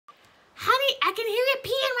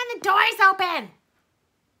doors open.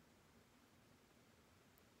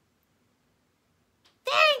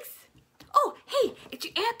 Thanks. Oh, hey, it's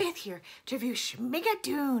your Aunt Beth here to review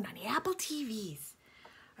Schmigadoon on the Apple TVs.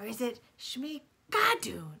 Or is it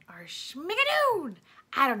Schmigadoon or Schmigadoon?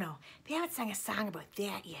 I don't know. They haven't sung a song about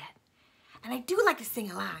that yet. And I do like to sing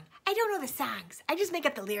along. I don't know the songs. I just make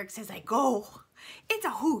up the lyrics as I go. It's a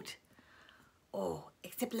hoot. Oh,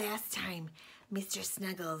 except last time, Mr.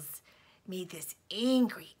 Snuggles made this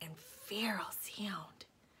angry and feral sound.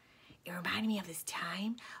 It reminded me of this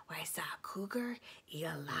time where I saw a cougar eat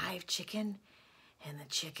a live chicken and the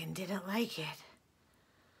chicken didn't like it.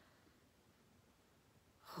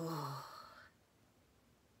 Oh.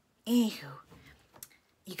 Anywho,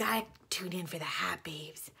 you gotta tune in for the hot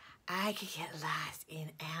babes. I could get lost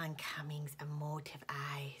in Alan Cummings' emotive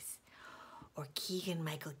eyes or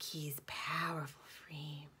Keegan-Michael Key's powerful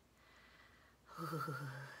frame.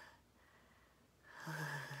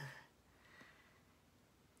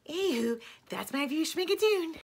 Anywho, that's my view of Schmigadoon.